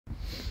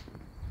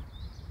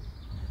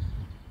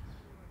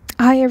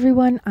Hi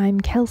everyone, I'm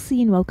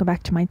Kelsey and welcome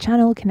back to my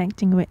channel,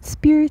 Connecting with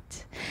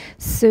Spirit.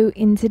 So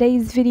in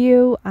today's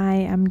video, I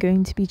am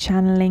going to be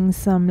channeling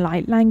some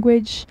light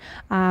language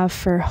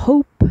for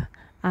hope.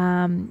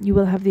 You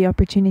will have the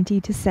opportunity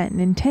to set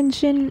an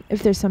intention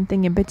if there's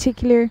something in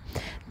particular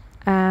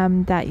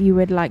that you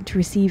would like to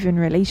receive in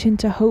relation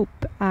to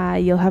hope.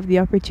 You'll have the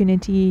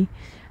opportunity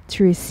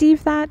to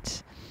receive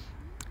that.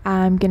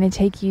 I'm going to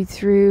take you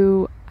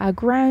through a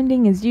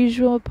grounding as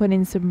usual, put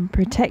in some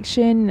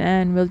protection,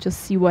 and we'll just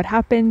see what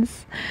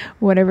happens,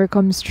 whatever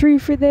comes true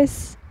for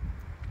this.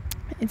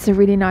 It's a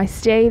really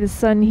nice day. The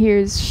sun here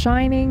is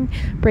shining,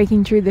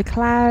 breaking through the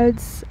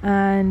clouds,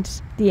 and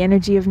the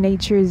energy of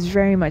nature is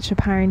very much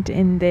apparent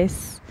in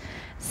this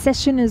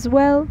session as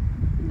well.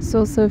 There's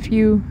also a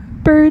few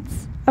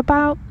birds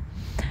about,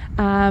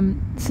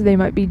 so they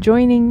might be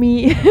joining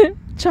me,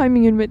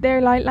 chiming in with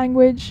their light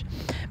language.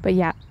 But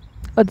yeah,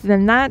 other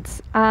than that,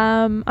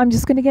 I'm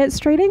just going to get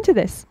straight into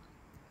this.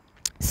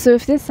 So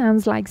if this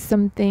sounds like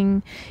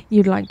something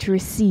you'd like to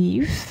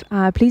receive,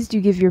 please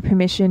do give your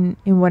permission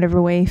in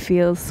whatever way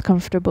feels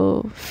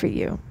comfortable for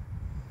you.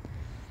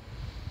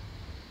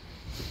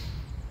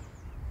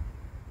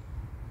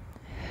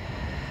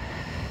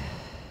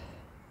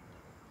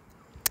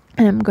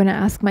 And I'm going to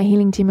ask my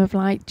healing team of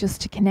light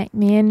just to connect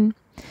me in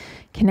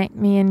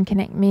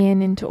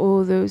into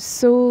all those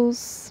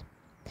souls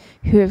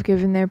who have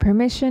given their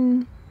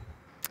permission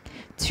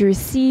to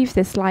receive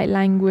this light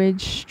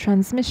language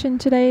transmission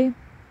today.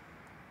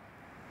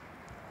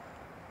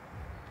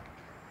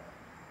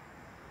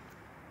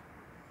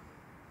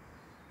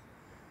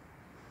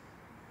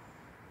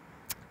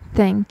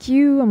 Thank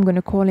you. I'm going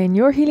to call in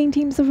your healing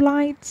teams of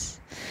light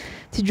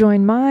to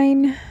join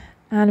mine,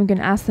 and I'm going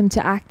to ask them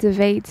to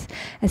activate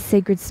a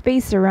sacred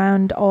space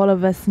around all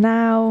of us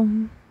now,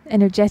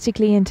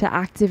 energetically, and to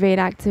activate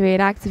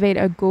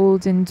a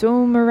golden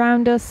dome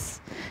around us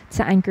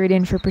to anchor it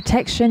in for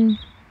protection.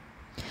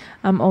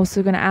 I'm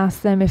also going to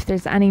ask them if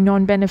there's any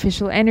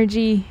non-beneficial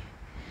energy,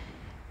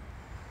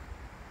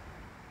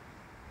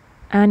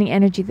 any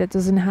energy that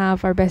doesn't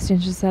have our best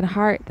interests at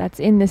heart that's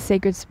in this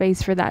sacred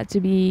space, for that to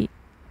be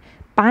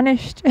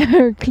banished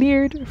or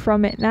cleared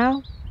from it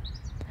now.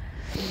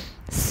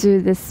 So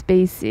this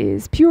space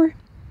is pure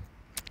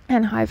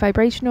and high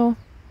vibrational.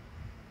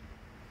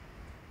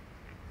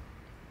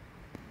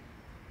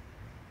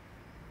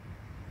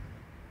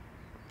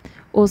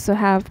 Also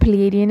have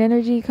Pleiadian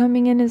energy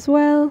coming in as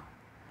well,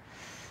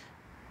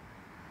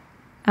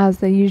 as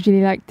they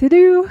usually like to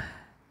do.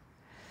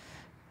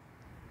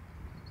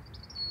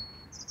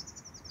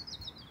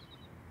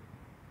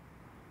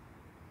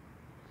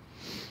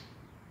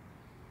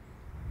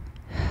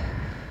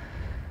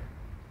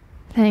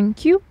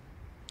 Thank you.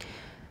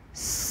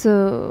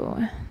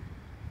 So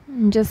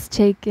I'm just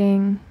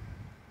taking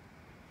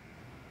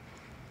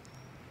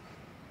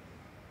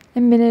a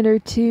minute or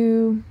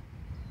two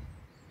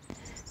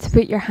to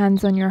put your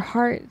hands on your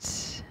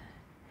heart,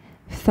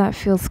 if that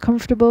feels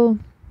comfortable.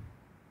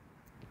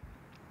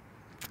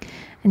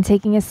 And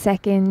taking a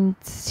second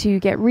to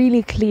get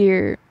really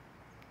clear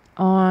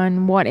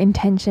on what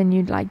intention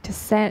you'd like to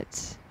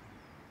set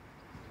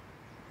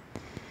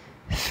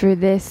for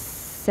this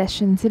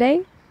session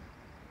today.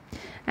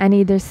 And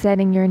either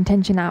setting your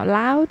intention out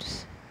loud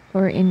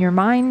or in your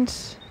mind,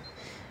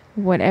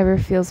 whatever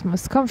feels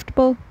most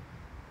comfortable.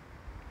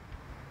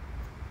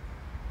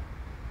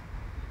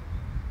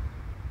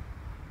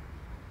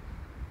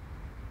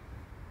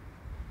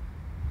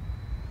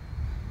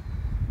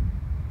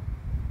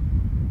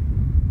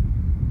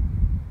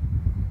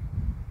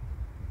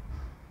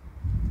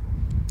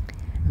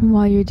 And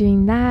while you're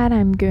doing that,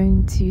 I'm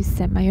going to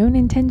set my own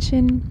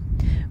intention,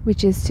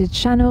 which is to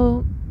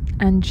channel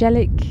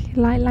angelic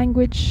light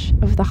language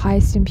of the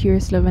highest and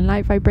purest love and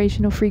light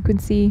vibrational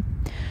frequency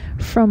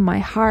from my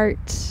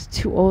heart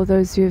to all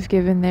those who have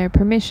given their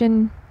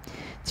permission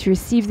to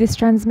receive this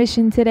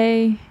transmission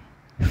today,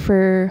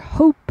 for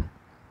hope,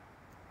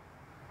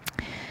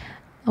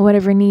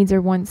 whatever needs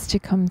or wants to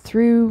come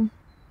through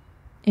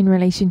in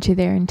relation to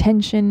their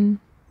intention,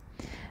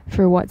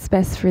 for what's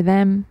best for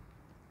them,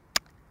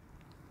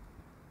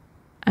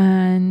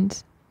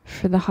 and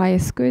for the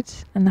highest good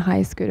and the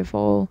highest good of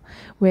all,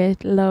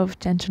 with love,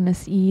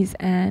 gentleness, ease,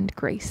 and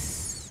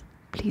grace.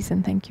 Please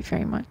and thank you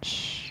very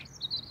much.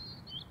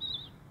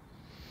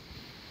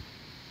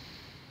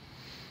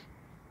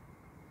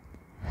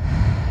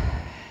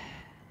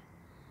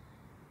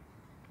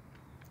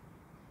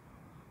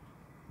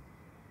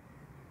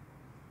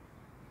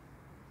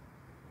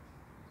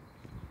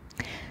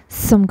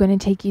 So I'm going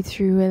to take you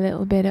through a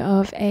little bit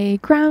of a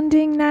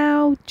grounding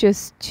now,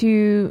 just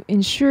to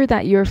ensure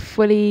that you're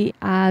fully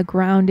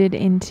grounded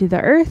into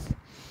the earth,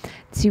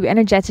 to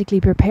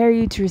energetically prepare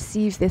you to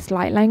receive this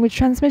light language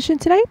transmission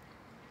today.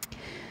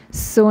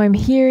 So I'm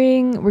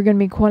hearing, we're going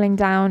to be calling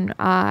down,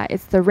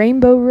 it's the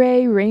rainbow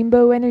ray,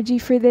 rainbow energy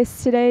for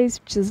this today,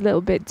 which is a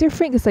little bit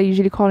different because I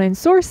usually call in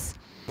source,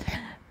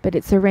 but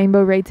it's a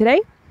rainbow ray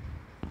today.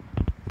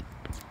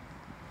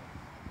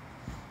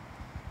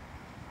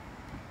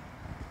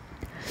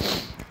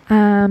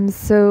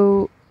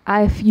 So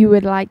if you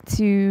would like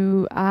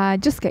to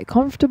just get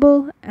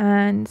comfortable,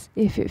 and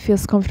if it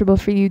feels comfortable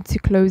for you to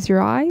close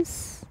your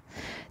eyes,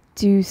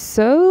 do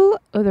so.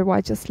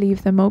 Otherwise, just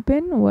leave them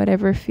open,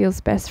 whatever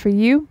feels best for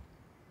you.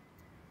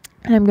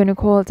 And I'm going to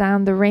call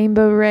down the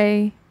rainbow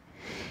ray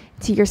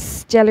to your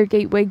stellar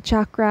gateway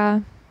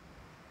chakra,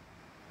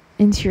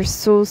 into your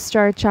soul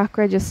star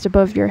chakra just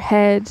above your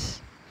head.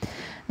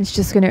 It's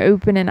just going to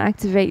open and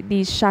activate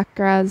these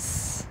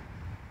chakras.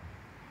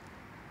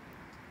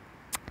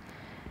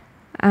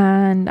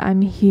 And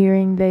I'm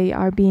hearing they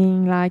are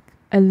being like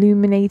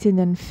illuminated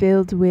and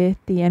filled with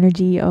the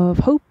energy of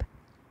hope.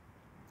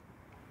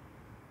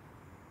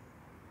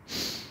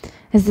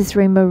 As this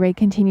rainbow ray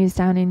continues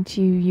down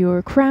into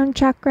your crown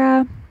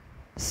chakra,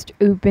 just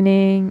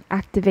opening,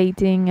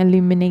 activating,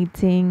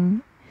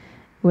 illuminating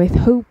with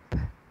hope.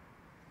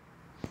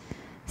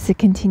 As it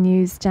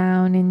continues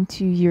down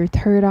into your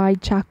third eye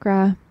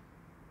chakra,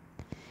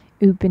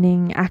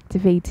 opening,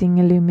 activating,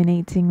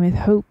 illuminating with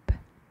hope.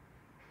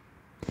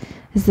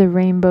 As the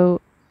rainbow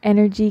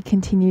energy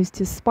continues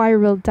to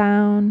spiral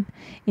down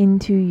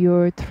into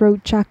your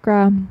throat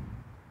chakra,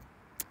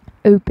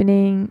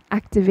 opening,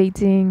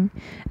 activating,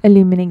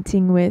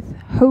 illuminating with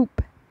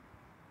hope.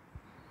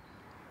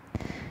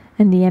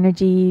 And the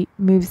energy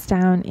moves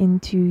down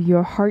into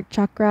your heart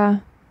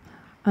chakra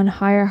and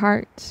higher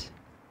heart.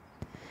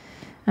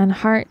 And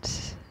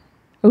heart,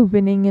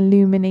 opening,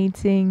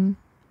 illuminating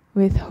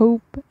with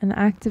hope and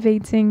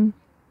activating.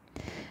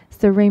 As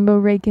the rainbow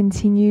ray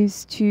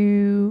continues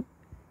to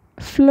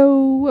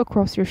flow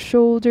across your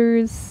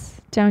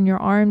shoulders, down your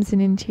arms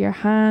and into your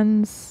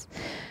hands,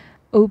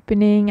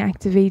 opening,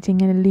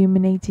 activating and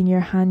illuminating your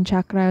hand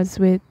chakras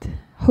with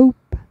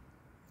hope,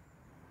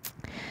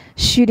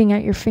 shooting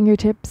out your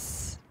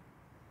fingertips.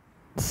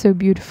 So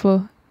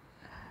beautiful.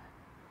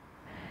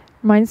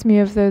 Reminds me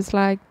of those,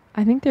 like,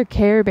 I think they're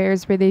Care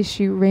Bears, where they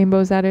shoot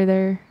rainbows out of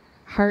their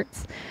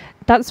hearts.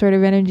 That sort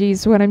of energy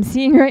is what I'm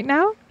seeing right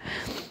now.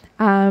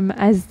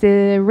 As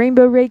the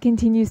rainbow ray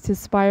continues to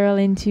spiral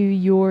into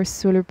your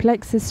solar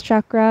plexus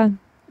chakra,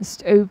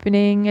 just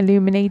opening,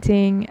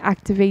 illuminating,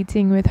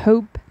 activating with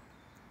hope.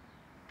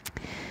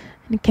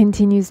 And it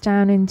continues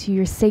down into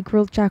your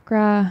sacral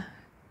chakra,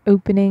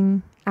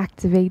 opening,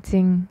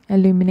 activating,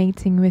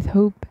 illuminating with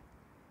hope.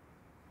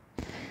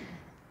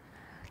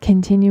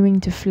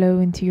 Continuing to flow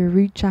into your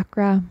root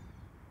chakra,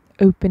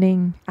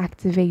 opening,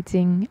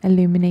 activating,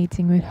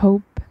 illuminating with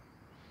hope.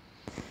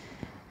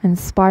 And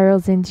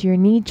spirals into your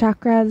knee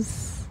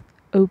chakras,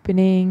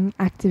 opening,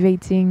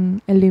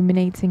 activating,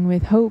 illuminating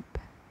with hope.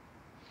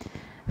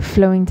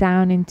 Flowing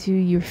down into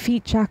your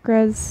feet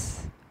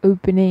chakras,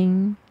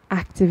 opening,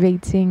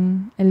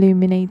 activating,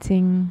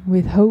 illuminating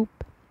with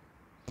hope.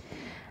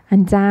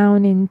 And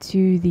down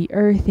into the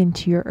earth,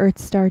 into your earth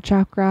star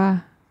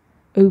chakra,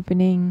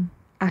 opening,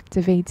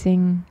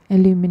 activating,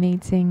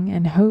 illuminating,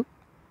 and hope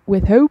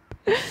with hope.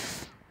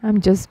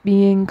 I'm just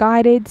being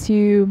guided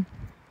to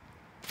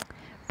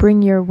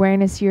bring your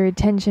awareness, your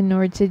attention,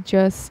 or to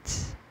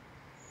just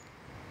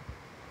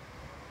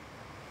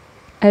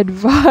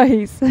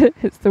advise,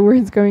 it's the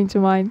words going to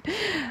mind,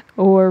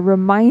 or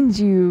remind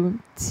you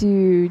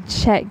to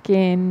check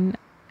in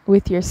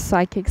with your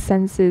psychic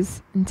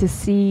senses and to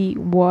see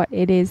what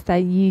it is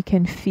that you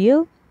can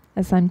feel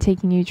as I'm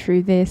taking you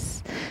through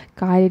this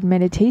guided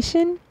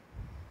meditation.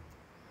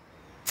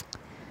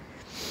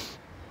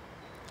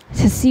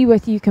 To see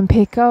what you can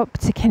pick up,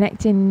 to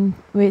connect in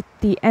with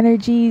the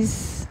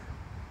energies.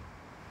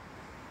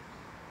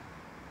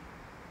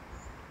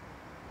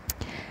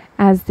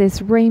 As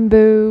this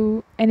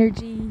rainbow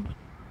energy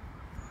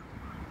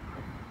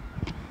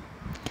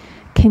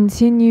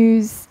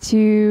continues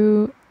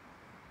to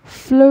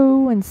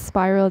flow and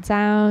spiral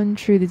down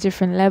through the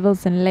different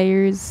levels and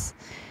layers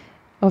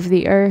of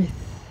the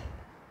earth,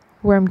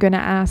 where I'm going to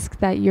ask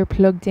that you're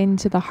plugged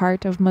into the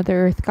heart of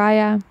Mother Earth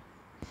Gaia,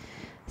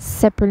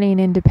 separately and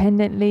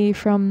independently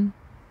from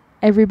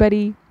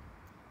everybody.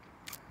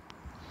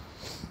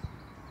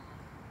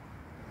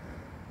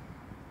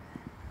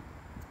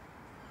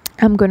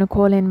 I'm going to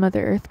call in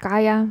Mother Earth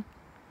Gaia,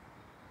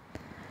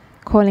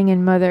 calling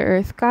in Mother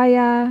Earth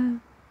Gaia,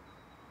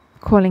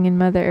 calling in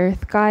Mother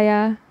Earth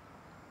Gaia.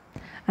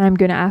 And I'm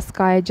going to ask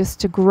Gaia just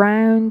to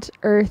ground,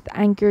 earth,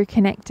 anchor,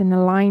 connect and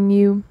align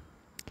you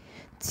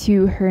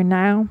to her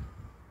now,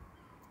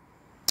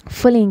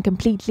 fully and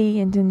completely,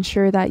 and to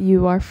ensure that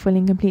you are fully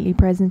and completely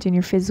present in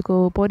your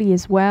physical body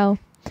as well,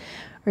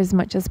 or as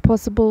much as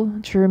possible,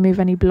 to remove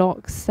any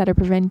blocks that are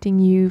preventing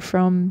you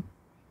from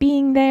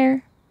being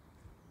there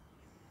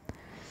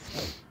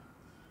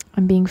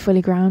and being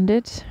fully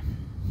grounded.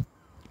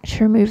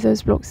 To remove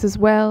those blocks as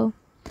well.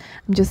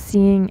 I'm just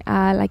seeing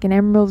like an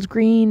emerald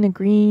green, a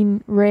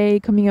green ray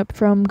coming up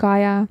from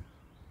Gaia,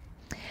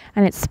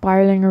 and it's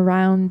spiraling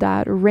around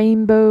that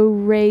rainbow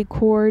ray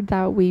cord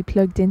that we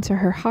plugged into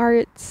her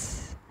heart,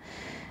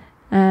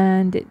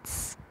 and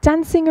it's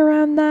dancing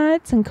around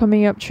that and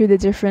coming up through the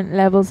different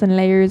levels and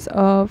layers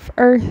of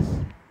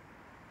earth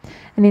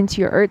and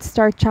into your earth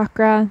star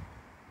chakra.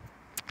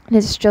 And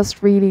it's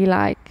just really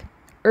like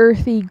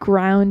earthy,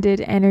 grounded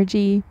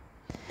energy,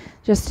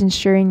 just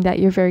ensuring that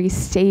you're very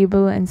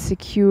stable and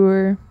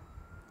secure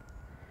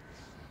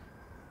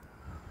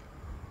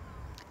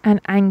and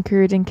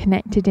anchored and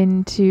connected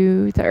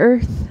into the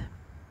earth.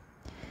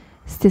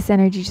 So this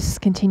energy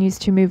just continues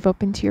to move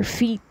up into your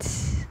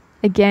feet.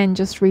 Again,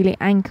 just really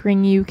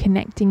anchoring you,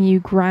 connecting you,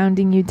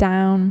 grounding you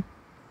down.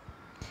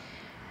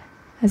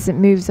 As it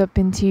moves up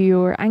into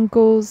your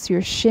ankles,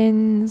 your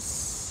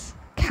shins,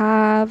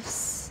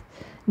 calves,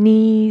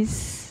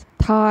 knees,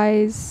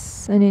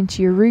 thighs, and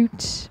into your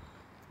root.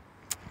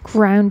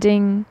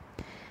 Grounding,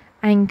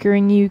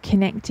 anchoring you,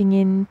 connecting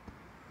in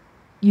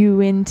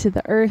you into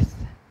the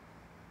earth.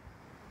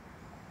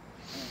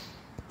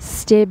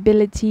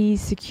 Stability,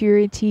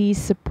 security,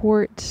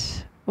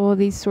 support, all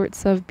these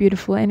sorts of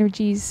beautiful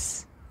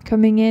energies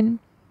coming in.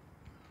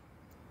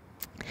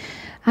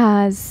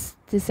 As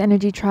this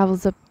energy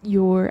travels up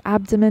your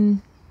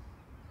abdomen,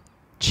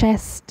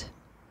 chest,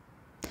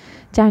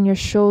 down your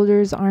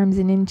shoulders, arms,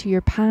 and into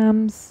your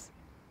palms.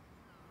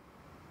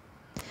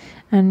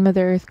 And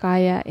Mother Earth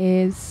Gaia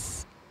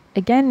is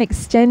again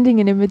extending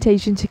an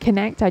invitation to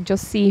connect. I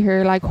just see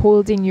her like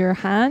holding your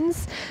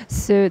hands,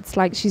 so it's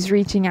like she's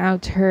reaching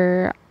out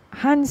her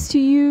hands to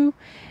you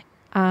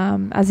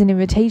as an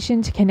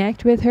invitation to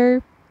connect with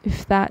her.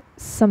 If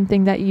that's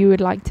something that you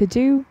would like to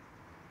do,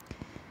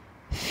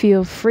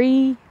 feel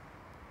free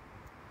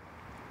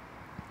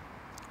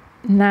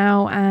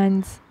now,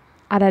 and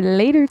at a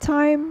later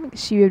time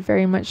she would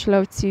very much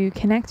love to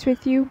connect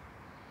with you.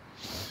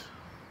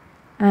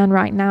 And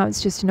right now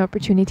it's just an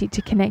opportunity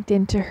to connect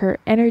into her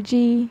energy.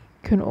 You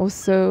can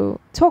also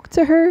talk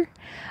to her,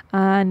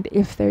 and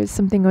if there's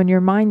something on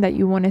your mind that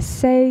you want to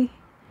say,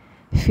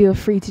 feel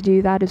free to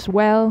do that as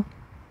well.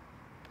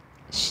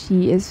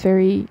 She is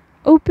very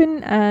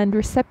open and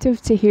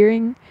receptive to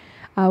hearing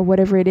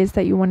whatever it is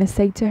that you want to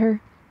say to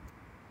her.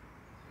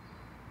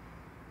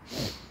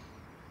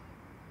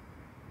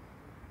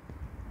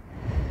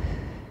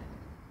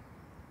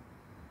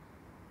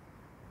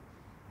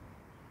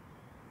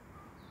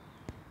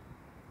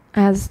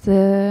 As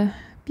the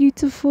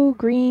beautiful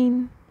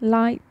green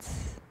light,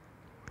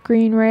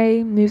 green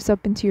ray moves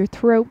up into your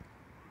throat,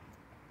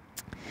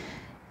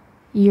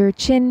 your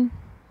chin,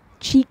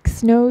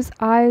 cheeks, nose,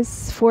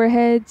 eyes,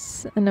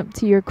 foreheads, and up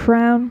to your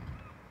crown,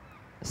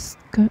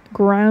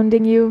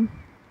 grounding you,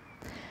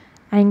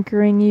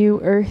 anchoring you,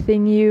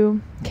 earthing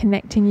you,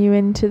 connecting you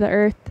into the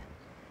earth,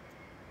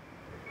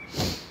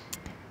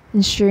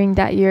 ensuring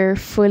that you're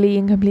fully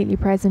and completely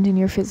present in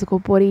your physical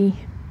body.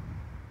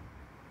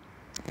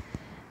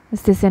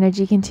 As this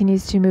energy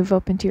continues to move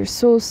up into your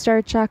soul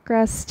star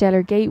chakra,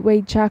 stellar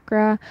gateway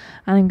chakra,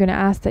 and I'm going to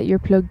ask that you're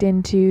plugged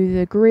into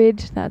the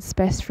grid that's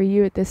best for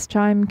you at this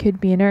time.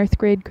 Could be an earth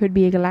grid, could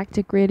be a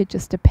galactic grid. It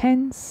just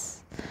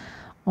depends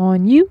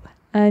on you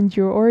and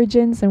your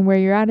origins and where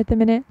you're at the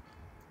minute.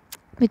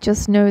 But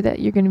just know that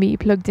you're going to be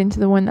plugged into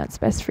the one that's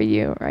best for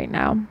you right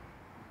now.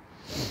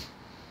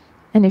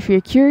 And if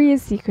you're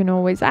curious, you can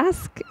always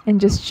ask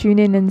and just tune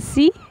in and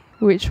see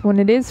which one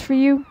it is for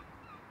you.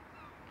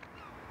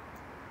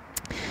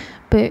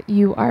 But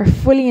you are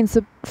fully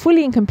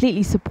and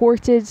completely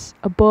supported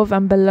above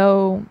and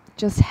below,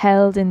 just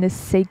held in this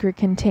sacred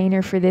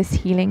container for this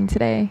healing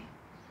today.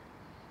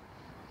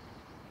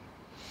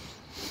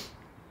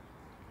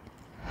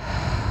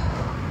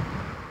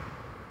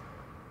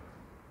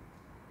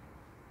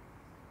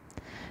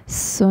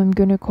 So I'm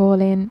going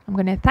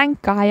to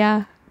thank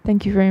Gaia.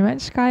 Thank you very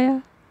much,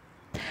 Gaia.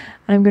 And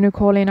I'm going to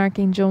call in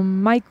Archangel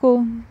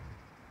Michael.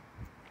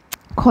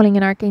 Calling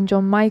in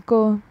Archangel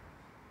Michael.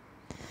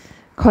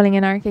 Calling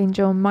in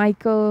Archangel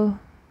Michael.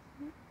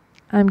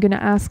 I'm going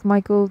to ask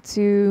Michael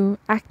to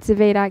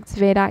activate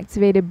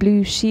a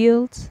blue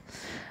shield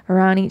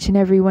around each and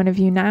every one of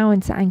you now,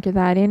 and to anchor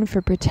that in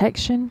for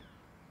protection.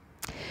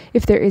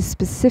 If there is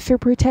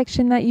specific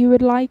protection that you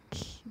would like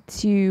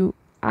to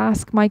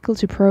ask Michael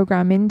to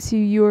program into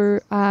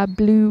your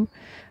blue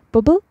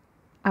bubble,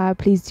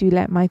 please do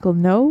let Michael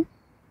know,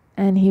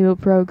 and he will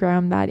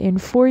program that in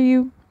for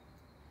you.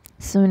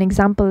 So an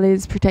example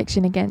is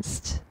protection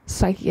against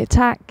psychic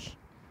attack,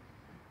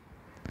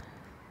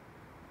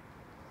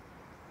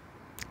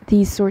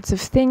 these sorts of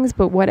things.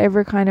 But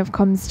whatever kind of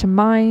comes to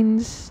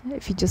mind,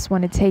 if you just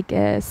want to take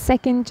a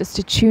second just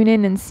to tune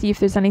in and see if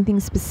there's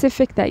anything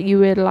specific that you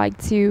would like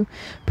to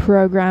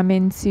program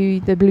into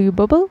the blue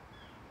bubble.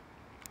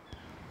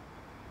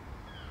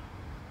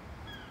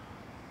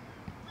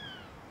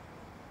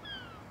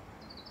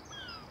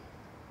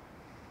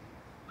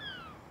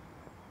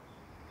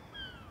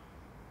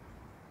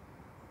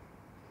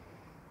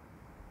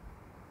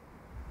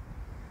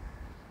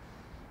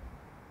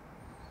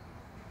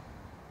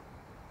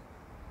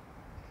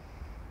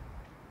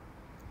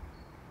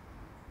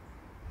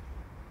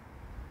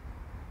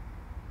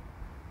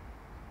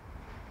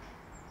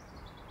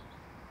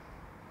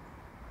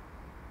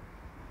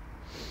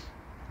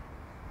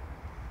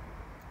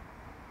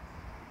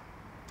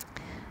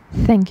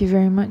 Thank you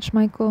very much,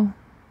 Michael.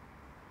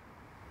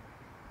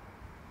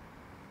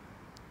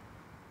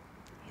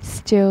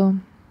 Still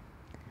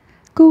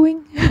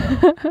going.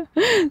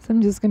 So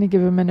I'm just going to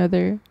give him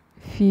another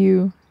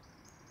few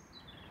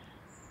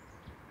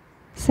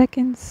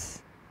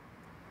seconds.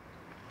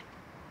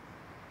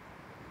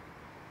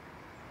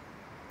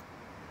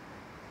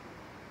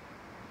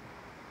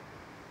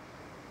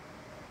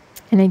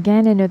 And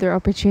again, another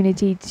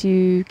opportunity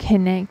to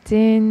connect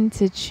in,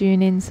 to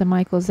tune into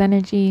Michael's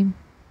energy,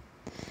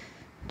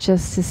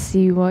 just to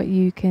see what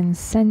you can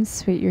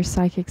sense with your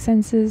psychic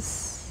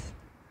senses.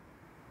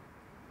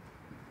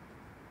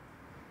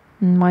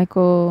 And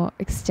Michael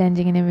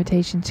extending an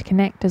invitation to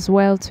connect as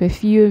well to a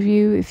few of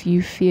you. If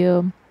you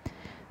feel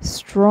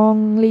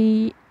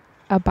strongly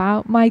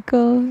about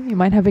Michael, you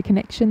might have a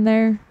connection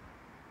there.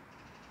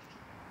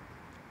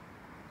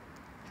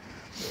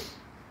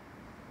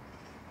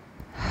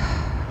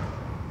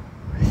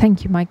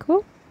 Thank you,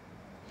 Michael.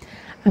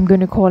 I'm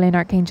going to call in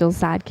Archangel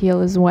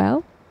Zadkiel as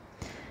well.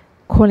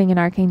 Calling in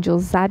Archangel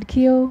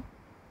Zadkiel.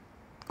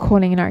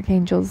 Calling in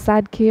Archangel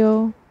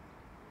Zadkiel.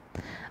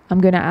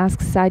 I'm going to ask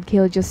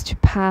Zadkiel just to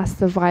pass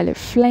the violet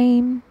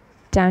flame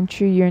down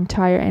through your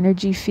entire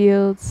energy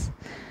fields,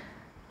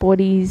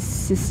 bodies,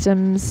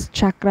 systems,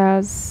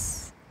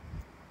 chakras,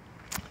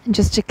 and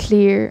just to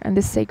clear, and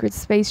this sacred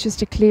space, just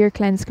to clear,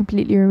 cleanse,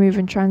 completely remove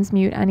and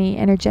transmute any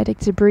energetic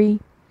debris.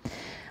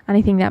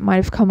 Anything that might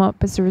have come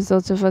up as a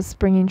result of us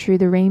bringing through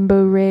the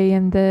rainbow ray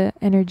and the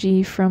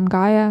energy from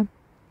Gaia.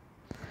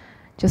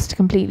 Just to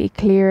completely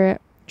clear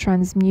it,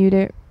 transmute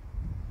it,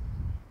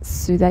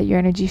 so that your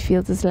energy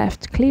field is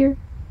left clear.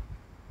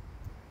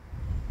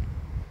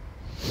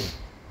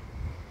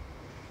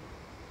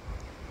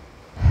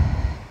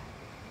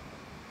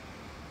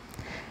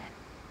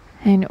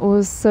 And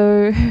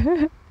also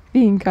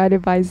being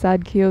guided by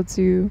Zadkiel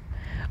to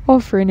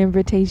offer an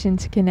invitation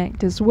to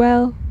connect as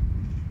well.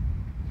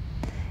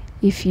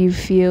 If you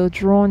feel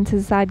drawn to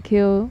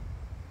Zadkiel,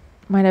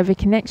 might have a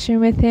connection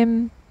with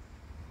him.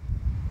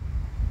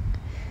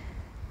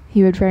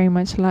 He would very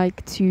much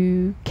like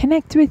to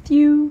connect with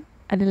you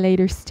at a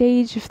later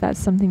stage if that's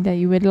something that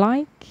you would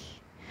like.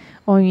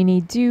 All you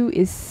need to do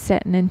is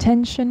set an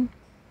intention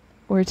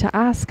or to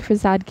ask for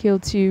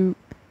Zadkiel to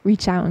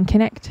reach out and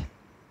connect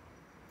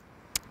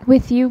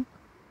with you.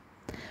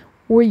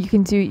 Or you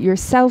can do it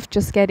yourself.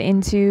 Just get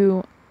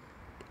into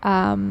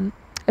a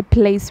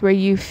place where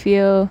you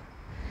feel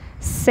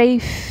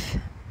safe,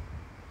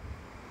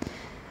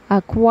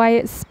 a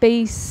quiet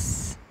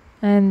space,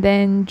 and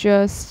then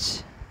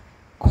just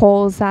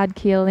call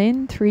Zadkiel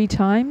in 3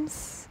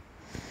 times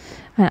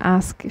and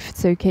ask if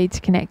it's okay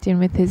to connect in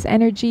with his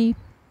energy,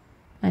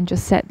 and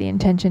just set the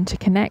intention to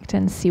connect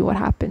and see what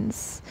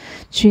happens,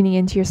 tuning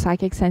into your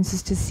psychic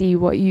senses to see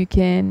what you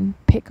can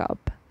pick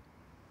up.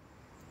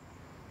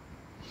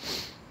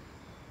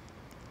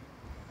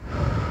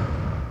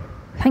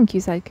 Thank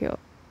you, Zadkiel.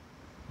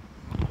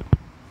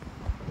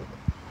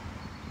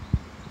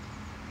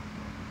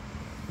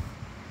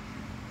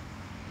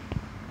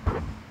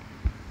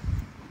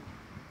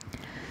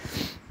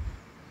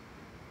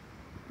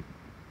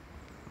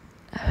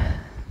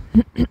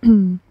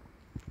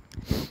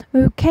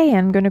 Okay,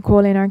 I'm going to call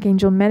in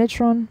Archangel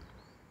Metatron.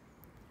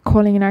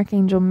 Calling in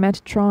Archangel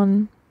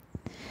Metatron.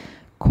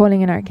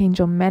 Calling in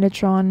Archangel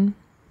Metatron.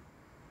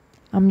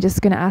 I'm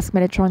just going to ask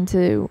Metatron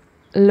to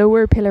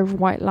lower a pillar of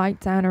white light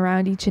down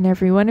around each and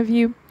every one of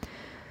you.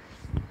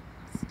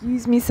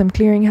 Excuse me, some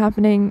clearing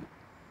happening.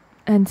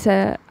 And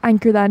to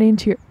anchor that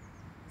into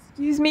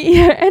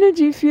your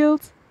energy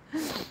fields.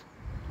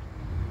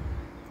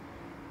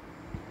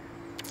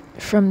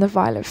 From the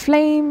violet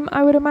flame,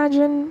 I would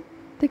imagine,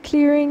 the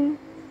clearing.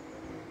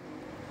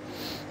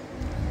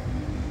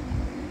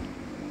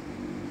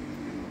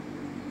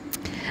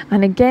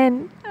 And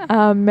again,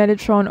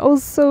 Metatron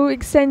also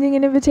extending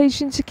an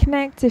invitation to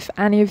connect. If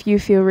any of you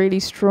feel really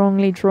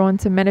strongly drawn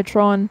to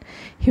Metatron,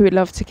 he would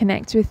love to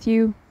connect with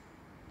you.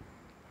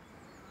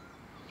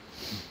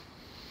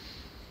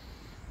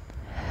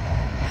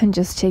 And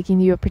just taking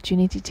the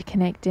opportunity to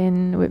connect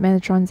in with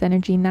Metatron's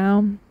energy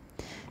now,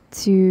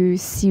 to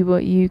see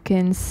what you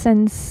can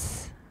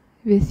sense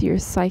with your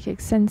psychic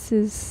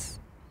senses.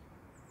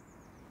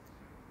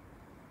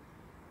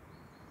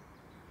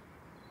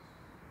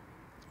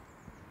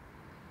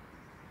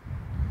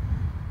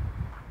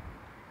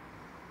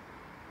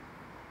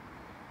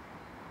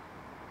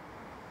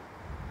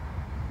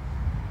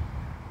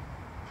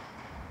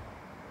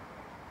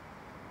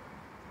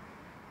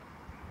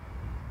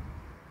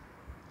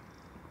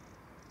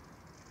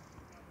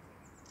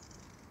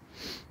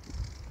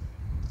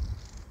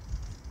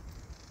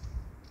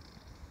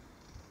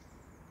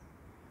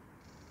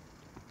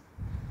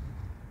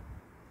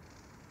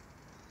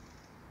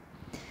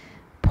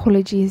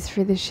 Apologies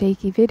for the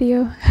shaky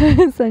video.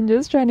 So I'm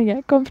just trying to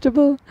get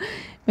comfortable.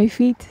 My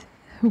feet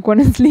have gone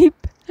to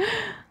sleep.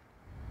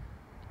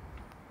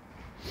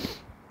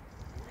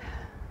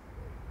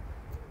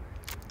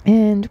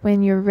 And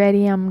when you're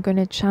ready, I'm going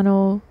to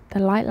channel the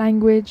light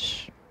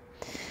language.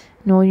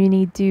 And all you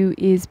need to do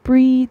is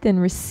breathe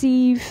and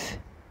receive.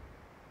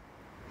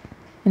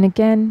 And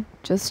again,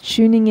 just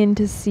tuning in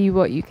to see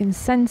what you can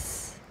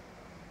sense.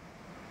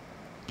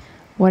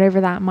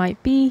 Whatever that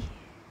might be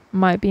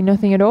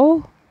nothing at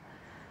all.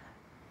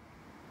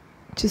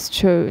 just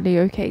totally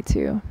okay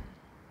too.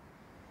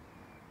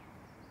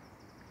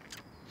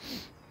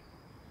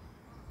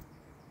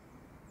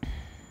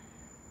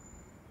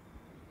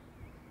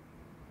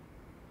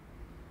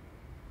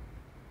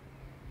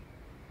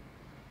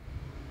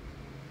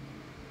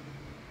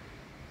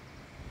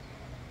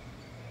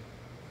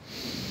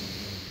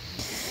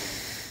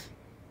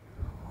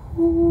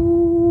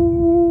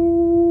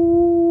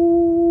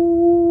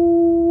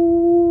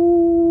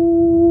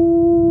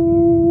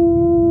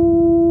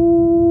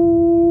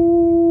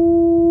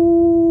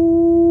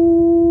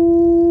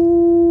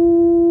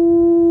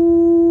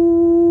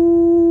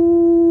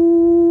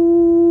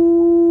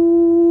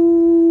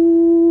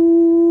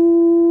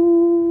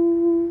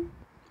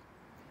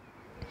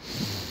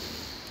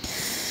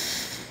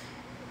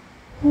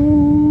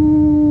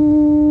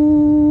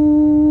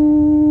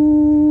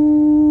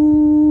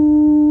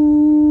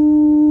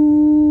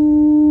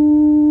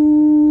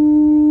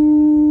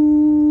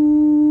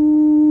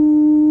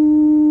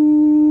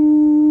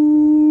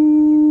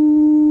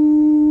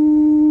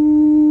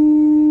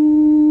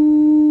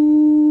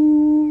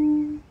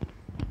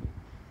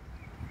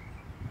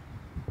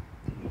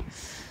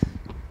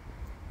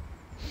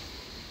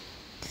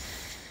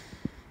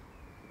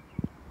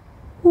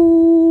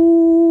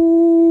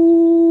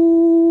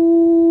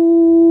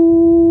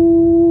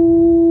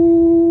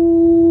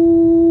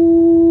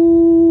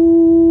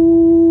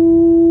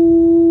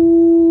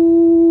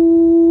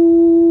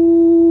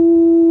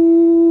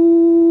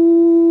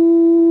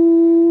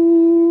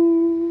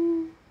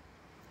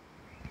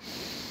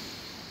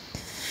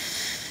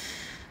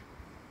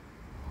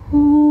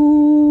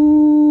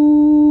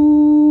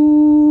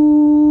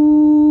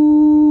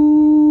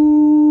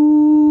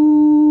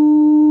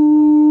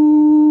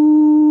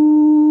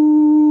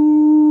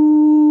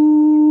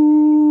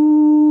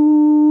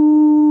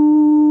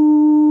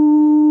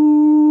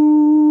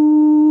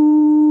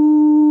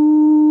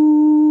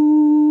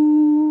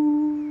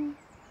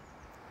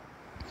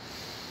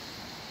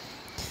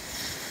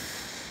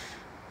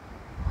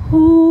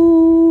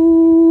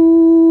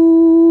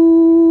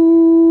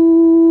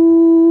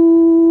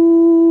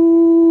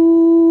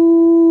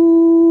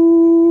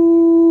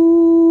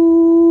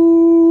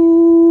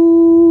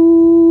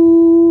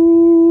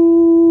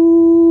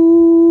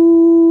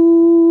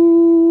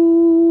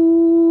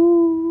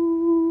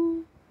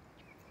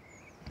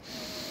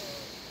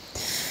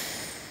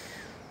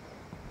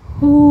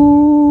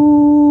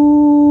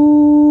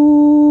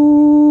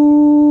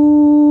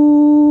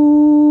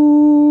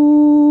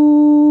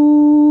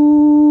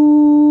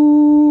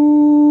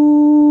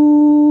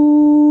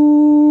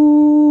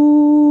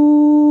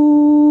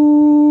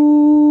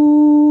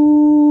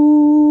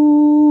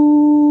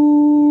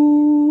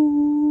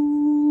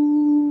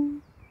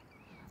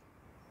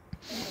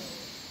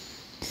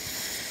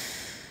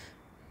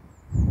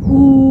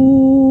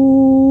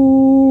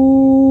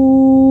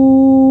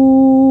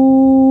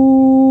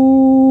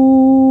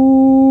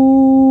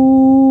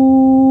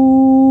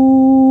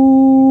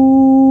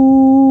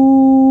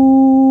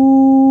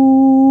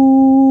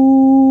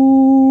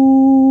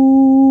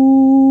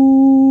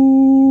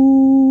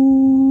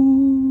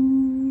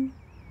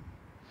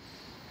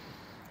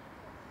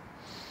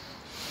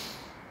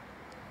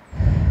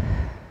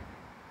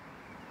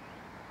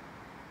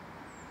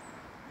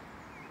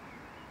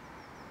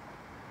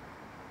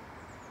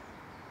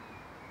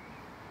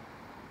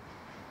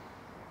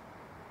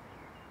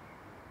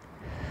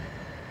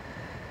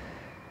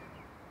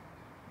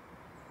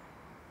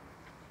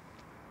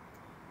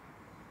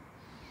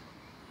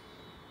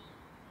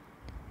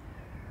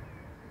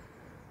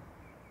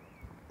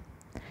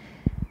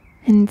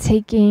 And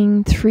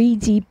taking 3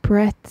 deep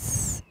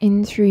breaths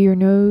in through your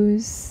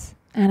nose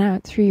and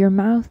out through your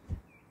mouth.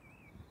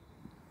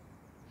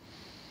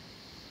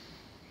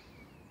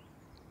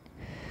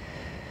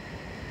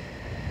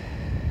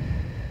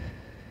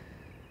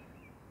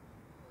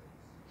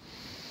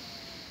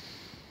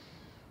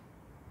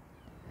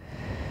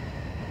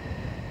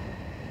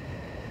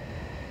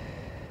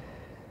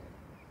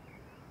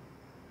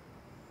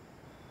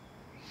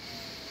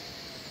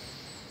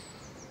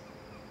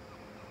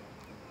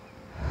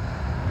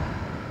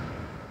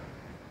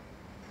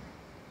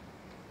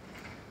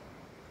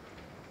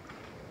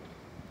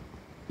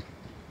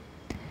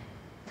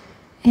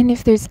 And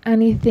if there's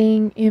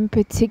anything in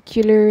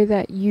particular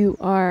that you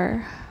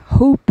are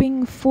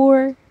hoping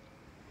for,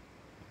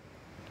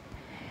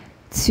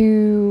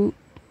 to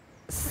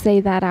say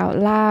that out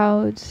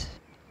loud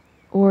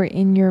or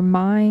in your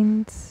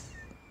mind,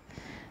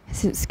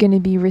 as it's going to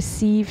be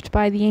received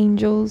by the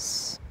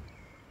angels.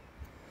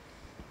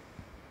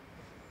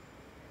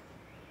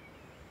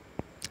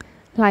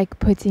 Like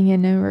putting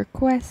in a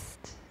request.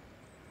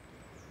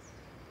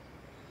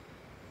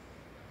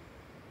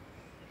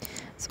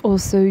 It's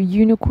also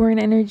unicorn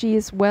energy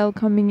as well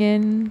coming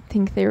in. I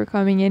think they were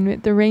coming in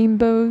with the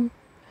rainbow.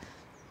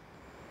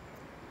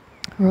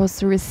 We're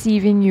also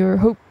receiving your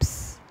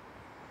hopes.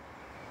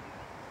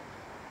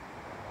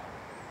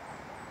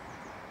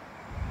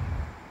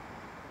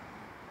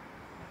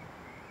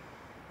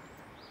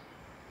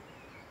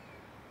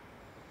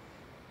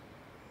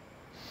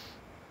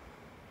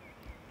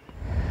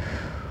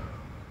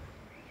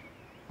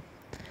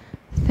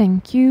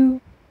 Thank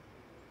you.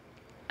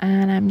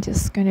 And I'm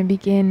just going to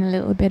begin a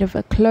little bit of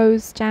a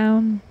close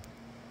down.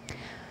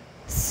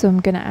 So I'm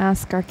going to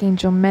ask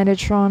Archangel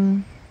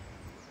Metatron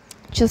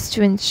just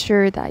to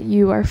ensure that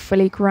you are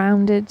fully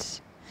grounded,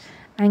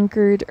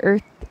 anchored,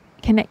 earth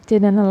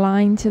connected and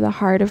aligned to the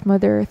heart of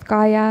Mother Earth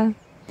Gaia,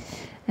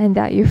 and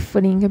that you're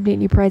fully and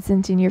completely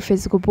present in your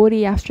physical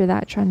body after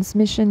that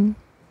transmission,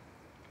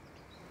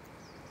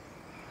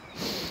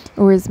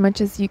 or as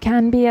much as you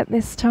can be at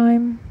this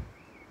time,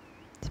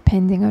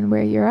 depending on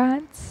where you're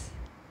at.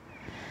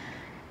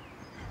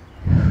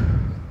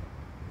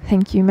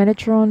 Thank you,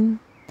 Metatron.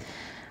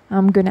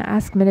 I'm going to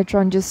ask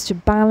Metatron just to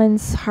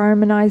balance,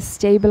 harmonize,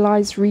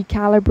 stabilize,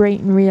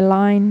 recalibrate, and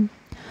realign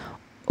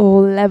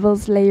all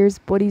levels, layers,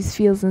 bodies,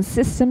 fields, and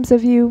systems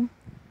of you.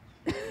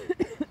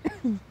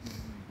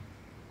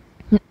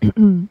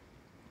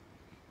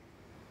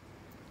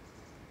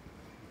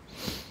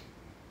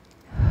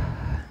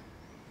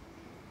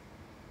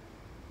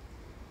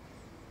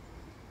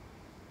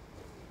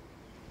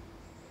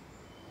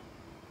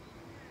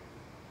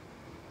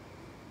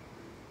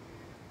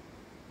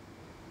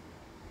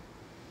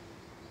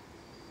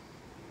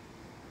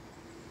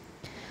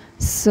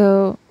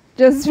 So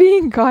just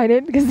being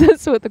guided, because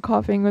that's what the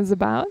coughing was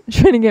about,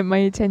 trying to get my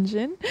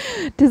attention,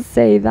 to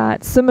say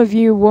that some of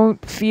you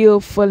won't feel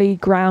fully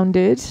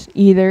grounded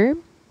either,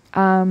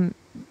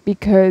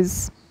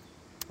 because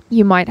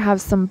you might have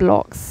some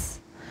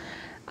blocks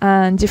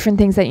and different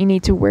things that you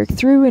need to work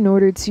through in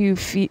order to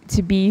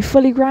be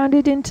fully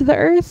grounded into the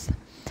earth.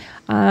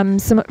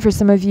 For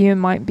some of you, it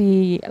might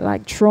be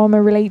like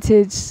trauma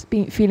related,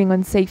 feeling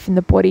unsafe in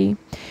the body.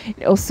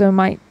 It also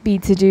might be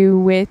to do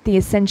with the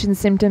ascension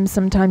symptoms.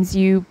 Sometimes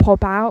you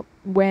pop out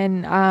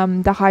when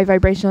the high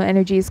vibrational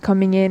energy is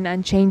coming in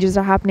and changes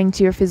are happening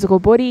to your physical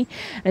body.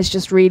 And it's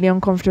just really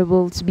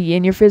uncomfortable to be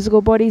in your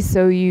physical body,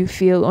 so you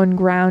feel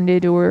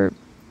ungrounded or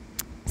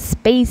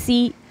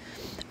spacey.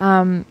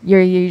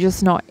 You're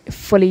just not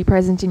fully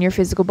present in your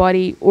physical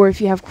body. Or if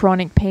you have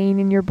chronic pain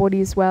in your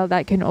body as well,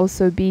 that can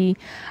also be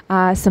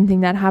something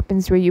that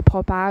happens where you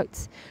pop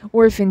out.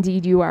 Or if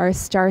indeed you are a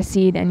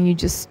starseed and you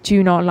just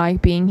do not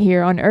like being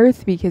here on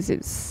Earth because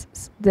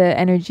the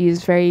energy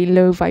is very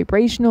low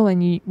vibrational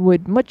and you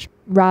would much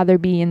rather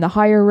be in the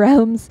higher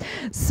realms,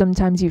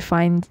 sometimes you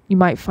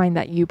might find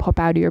that you pop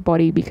out of your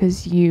body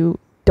because you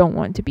don't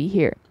want to be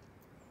here.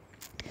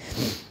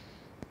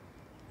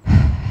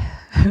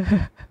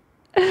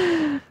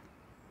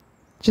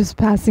 Just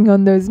passing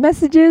on those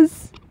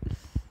messages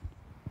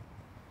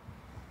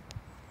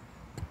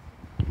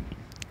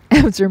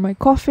after my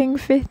coughing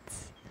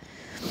fits.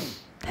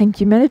 Thank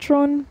you,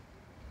 Metatron.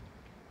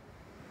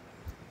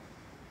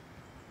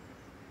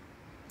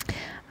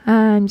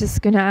 I'm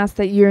just going to ask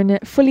that you're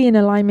fully in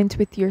alignment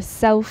with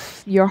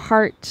yourself, your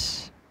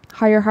heart,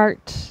 higher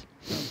heart,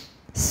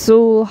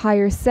 soul,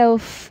 higher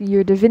self,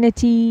 your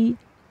divinity,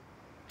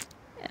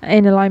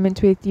 in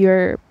alignment with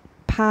your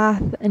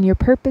path and your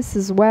purpose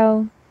as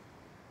well.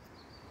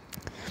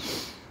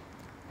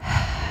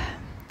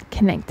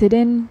 Connected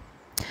in.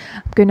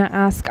 I'm going to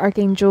ask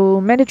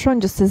Archangel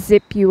Metatron just to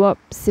zip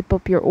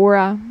up your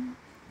aura,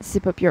 so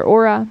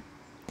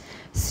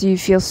you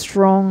feel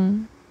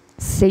strong,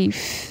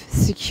 safe,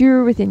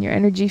 secure within your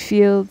energy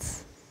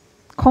fields,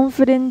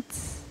 confident,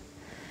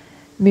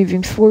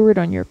 moving forward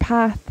on your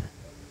path,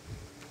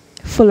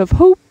 full of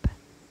hope.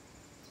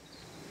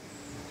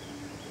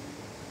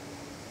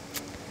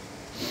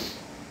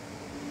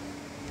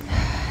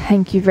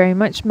 Thank you very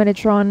much,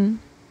 Metatron.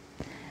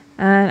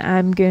 And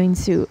I'm going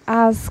to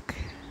ask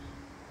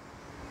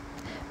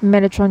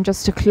Metatron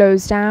just to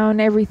close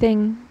down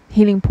everything.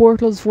 Healing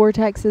portals,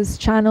 vortexes,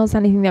 channels,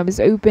 anything that was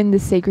open, the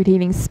sacred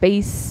healing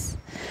space,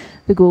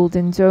 the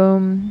golden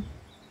dome.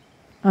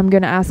 I'm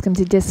going to ask him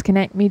to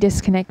disconnect me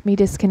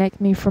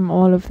from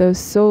all of those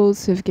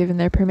souls who have given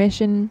their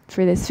permission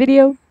for this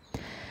video.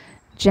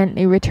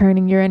 Gently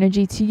returning your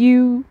energy to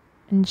you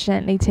and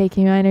gently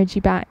taking your energy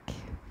back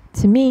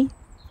to me.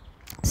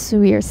 So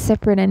we are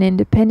separate and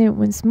independent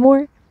once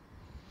more.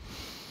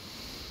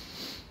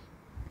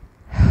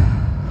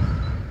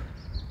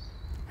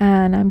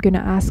 And I'm going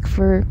to ask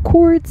for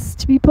cords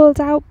to be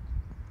pulled out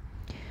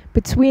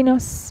between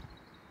us.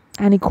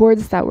 Any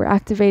cords that were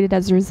activated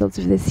as a result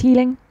of this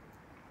healing.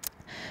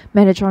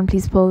 Metatron,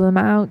 please pull them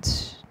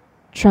out.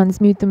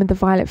 Transmute them with the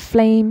violet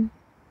flame.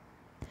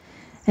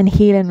 And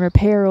heal and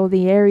repair all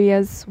the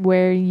areas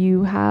where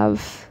you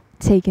have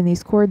taken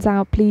these cords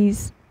out,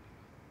 please.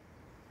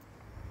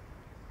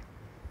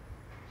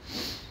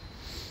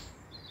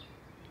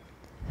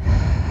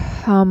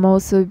 I'm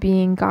also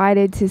being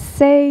guided to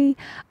say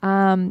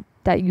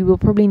that you will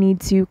probably need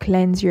to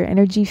cleanse your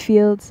energy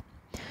fields.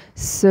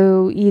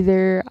 So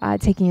either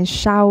taking a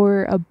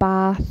shower, a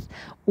bath,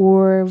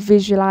 or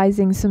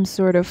visualizing some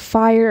sort of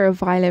fire or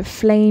violet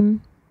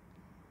flame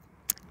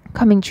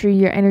coming through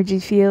your energy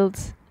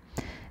fields.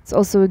 It's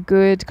also a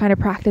good kind of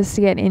practice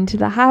to get into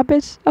the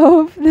habit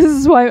of. This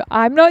is why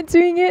I'm not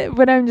doing it,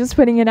 but I'm just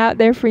putting it out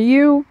there for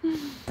you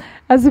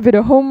as a bit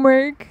of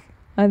homework.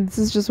 And this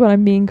is just what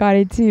I'm being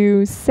guided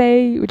to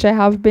say, which I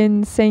have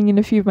been saying in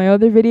a few of my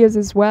other videos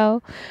as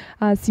well.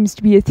 Seems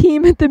to be a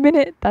theme at the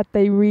minute that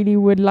they really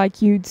would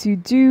like you to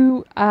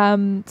do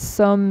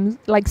some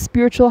like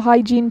spiritual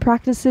hygiene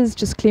practices,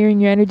 just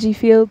clearing your energy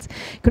fields.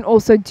 You can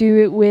also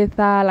do it with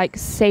like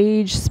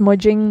sage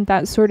smudging,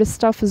 that sort of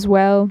stuff as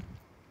well.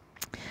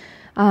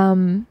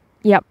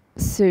 Yep,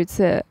 so it's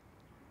a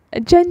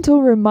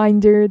gentle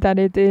reminder that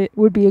it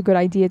would be a good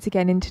idea to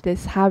get into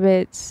this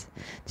habit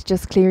to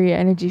just clear your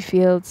energy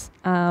fields,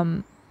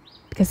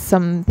 because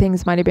some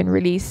things might have been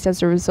released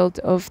as a result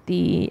of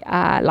the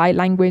light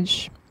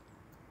language.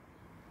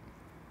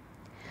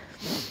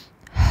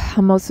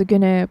 I'm also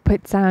going to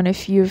put down a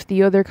few of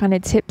the other kind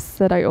of tips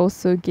that I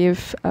also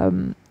give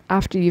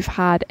after you've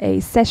had a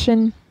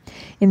session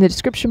in the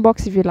description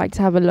box if you'd like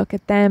to have a look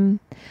at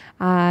them.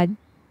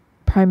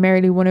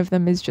 Primarily, one of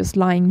them is just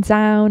lying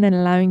down and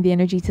allowing the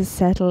energy to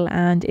settle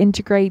and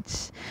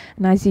integrate.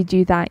 And as you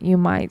do that, you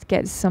might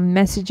get some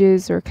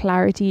messages or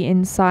clarity,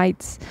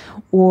 insights,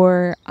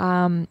 or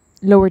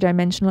lower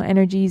dimensional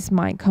energies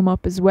might come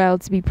up as well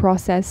to be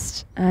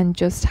processed, and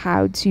just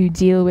how to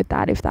deal with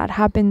that if that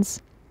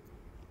happens.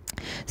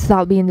 So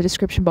that'll be in the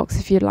description box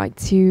if you'd like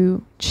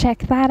to check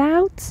that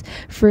out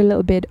for a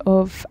little bit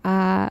of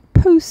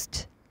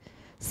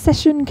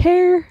post-session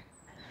care.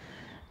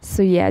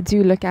 So yeah,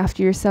 do look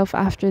after yourself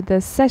after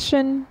the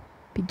session.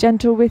 Be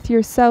gentle with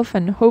yourself,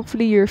 and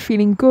hopefully you're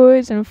feeling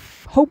good and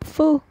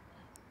hopeful.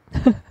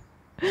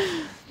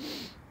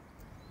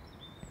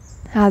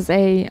 As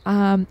a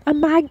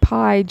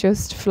magpie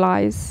just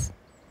flies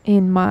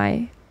in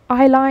my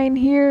eye line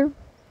here.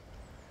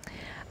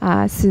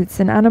 So it's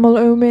an animal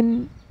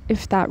omen.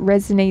 If that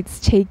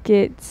resonates, take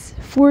it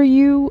for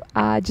you.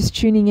 Just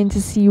tuning in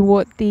to see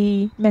what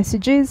the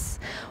message is,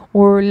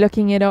 or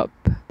looking it up,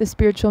 the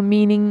spiritual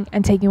meaning,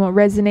 and taking what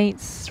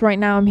resonates. Right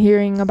now I'm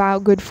hearing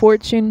about good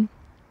fortune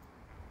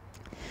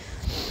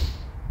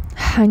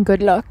and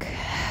good luck.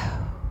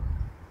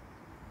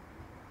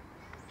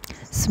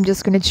 So I'm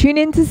just going to tune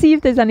in to see if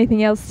there's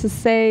anything else to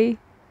say.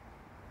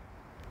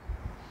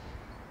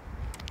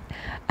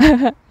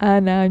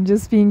 And I'm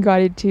just being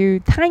guided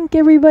to thank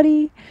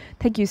everybody.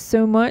 Thank you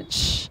so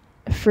much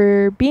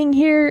for being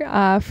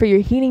here, for your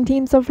healing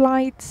teams of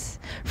light,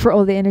 for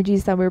all the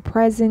energies that were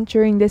present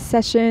during this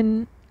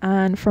session,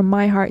 and from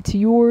my heart to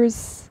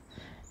yours,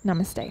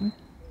 namaste.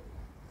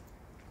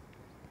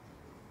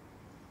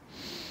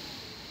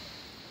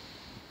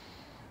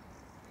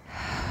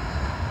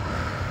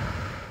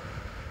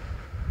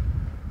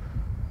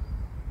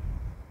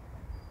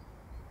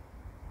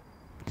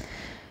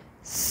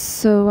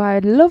 So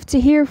I'd love to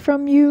hear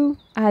from you.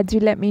 Do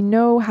let me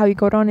know how you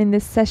got on in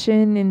this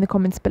session in the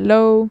comments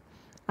below.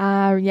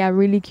 Yeah,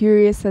 really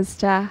curious as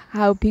to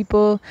how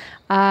people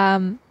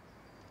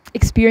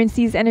experience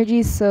these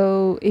energies.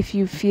 So if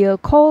you feel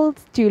called,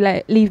 do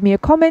leave me a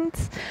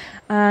comment.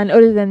 And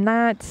other than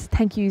that,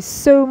 thank you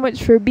so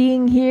much for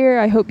being here.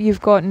 I hope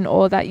you've gotten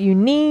all that you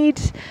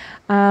need.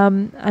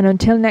 And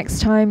until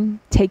next time,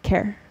 take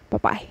care.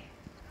 Bye-bye.